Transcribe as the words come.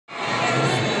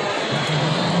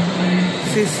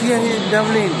She's here in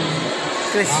Dublin,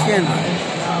 Christian,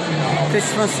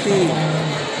 Christmas Eve,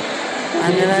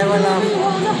 and arrival of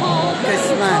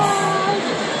Christmas.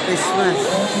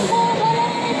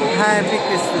 Happy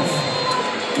Christmas.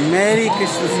 Merry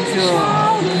Christmas to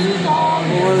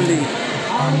Holy.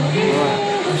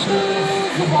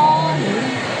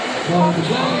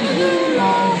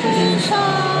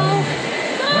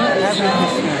 Happy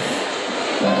Christmas.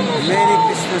 Merry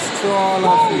Christmas to all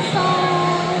of you.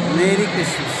 Merry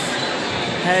Christmas.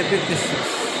 Happy Christmas.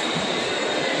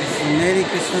 Merry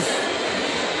Christmas.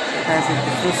 Happy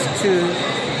Christmas to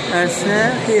us.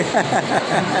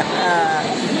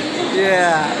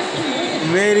 Yeah.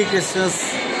 Merry Christmas.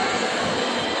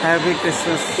 Happy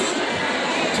Christmas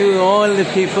to all the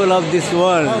people of this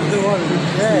world. Of the world.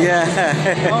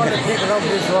 Yeah. All the people of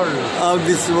this world. Of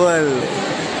this world.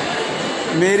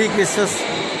 Merry Christmas.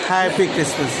 Happy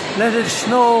Christmas. Let it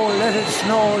snow, let it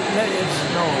snow, let it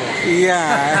snow.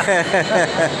 Yeah.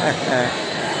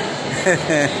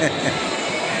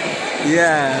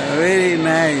 Yeah, very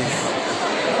nice.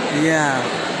 Yeah.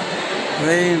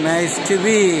 Very nice to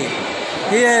be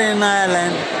here in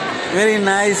Ireland. Very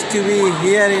nice to be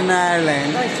here in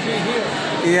Ireland. Nice to be here.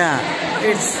 Yeah.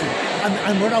 It's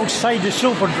And we're outside the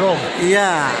Superdrug.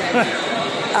 yeah.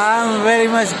 I'm very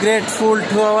much grateful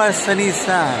to our Sunny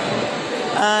sir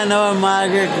and our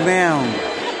Margaret ma'am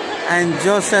and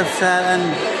Joseph sir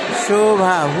and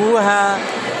Shobha who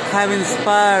have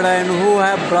inspired and who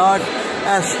have brought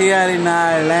us here in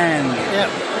Ireland. Yeah.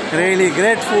 Really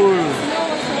grateful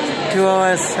to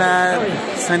our sir,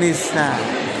 Sunny sir.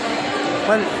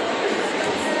 Well,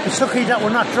 it's lucky that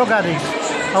we're not drug addicts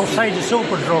outside the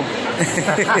Superdrug.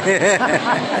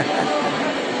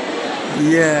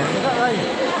 Yeah. Is that right?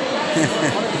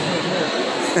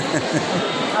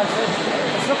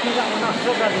 It's lucky that we're not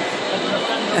drug addicts.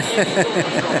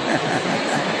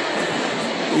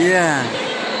 Yeah.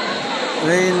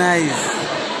 Very nice.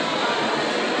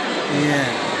 Yeah.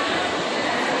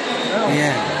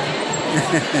 Yeah.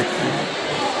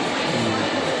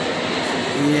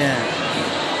 Yeah.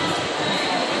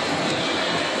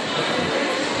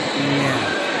 Yeah.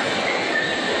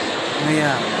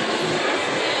 Yeah.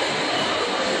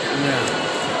 Yeah.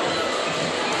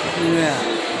 Yeah.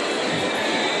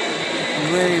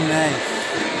 Very nice.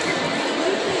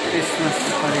 Christmas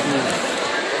very good.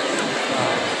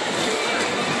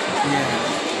 Yeah.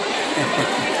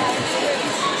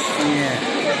 Yeah.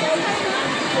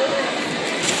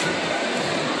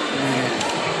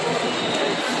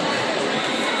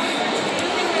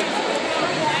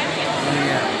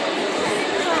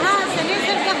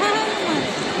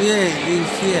 Yeah,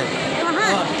 he's here.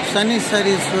 Sunny sir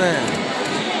is where?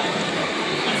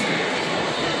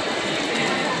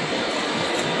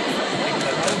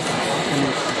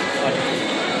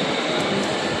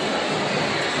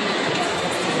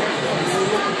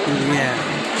 Yeah.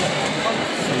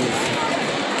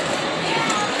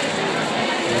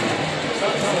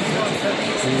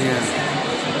 Yeah.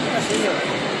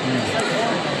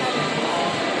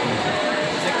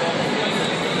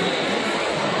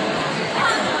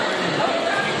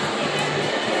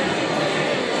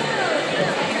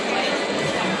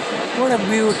 What a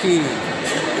beauty.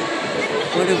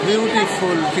 What a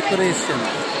beautiful decoration.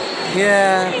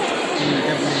 Here in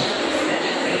Dublin.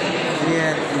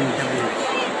 Here in Dublin.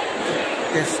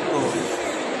 Tesco.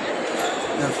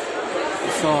 The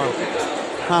shop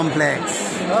complex.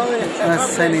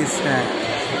 Sunny side.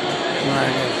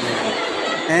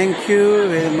 Thank you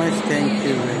very much. Thank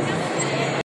you very much.